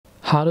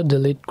How to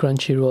delete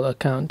Crunchyroll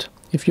account.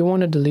 If you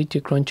want to delete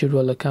your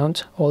Crunchyroll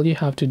account, all you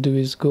have to do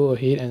is go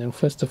ahead and then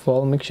first of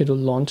all make sure to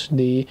launch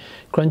the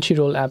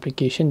Crunchyroll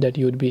application that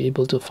you would be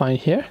able to find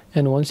here.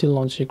 And once you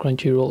launch your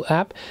Crunchyroll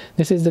app,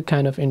 this is the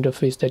kind of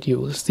interface that you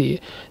will see.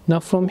 Now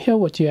from here,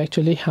 what you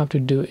actually have to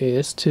do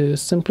is to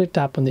simply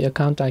tap on the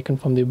account icon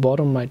from the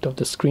bottom right of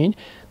the screen.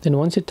 Then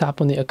once you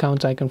tap on the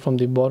account icon from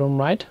the bottom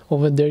right,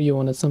 over there you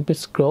want to simply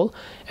scroll,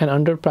 and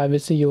under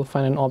privacy you'll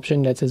find an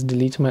option that says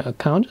delete my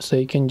account. So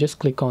you can just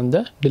click on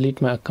the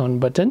delete my account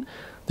button.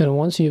 Then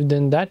once you've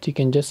done that, you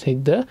can just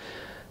hit the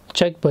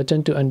check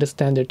button to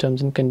understand the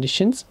terms and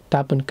conditions.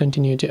 Tap on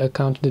continue to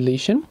account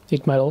deletion.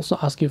 It might also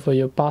ask you for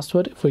your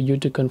password for you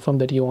to confirm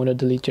that you want to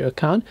delete your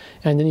account,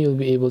 and then you'll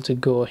be able to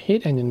go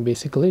ahead and then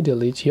basically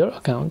delete your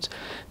account.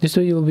 This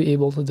way you'll be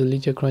able to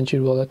delete your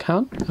Crunchyroll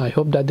account. I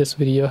hope that this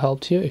video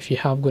helped you. If you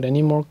have got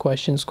any more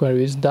questions,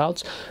 queries,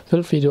 doubts,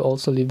 feel free to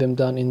also leave them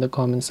down in the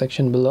comment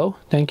section below.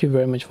 Thank you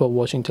very much for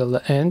watching till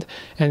the end,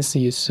 and see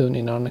you soon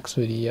in our next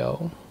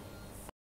video.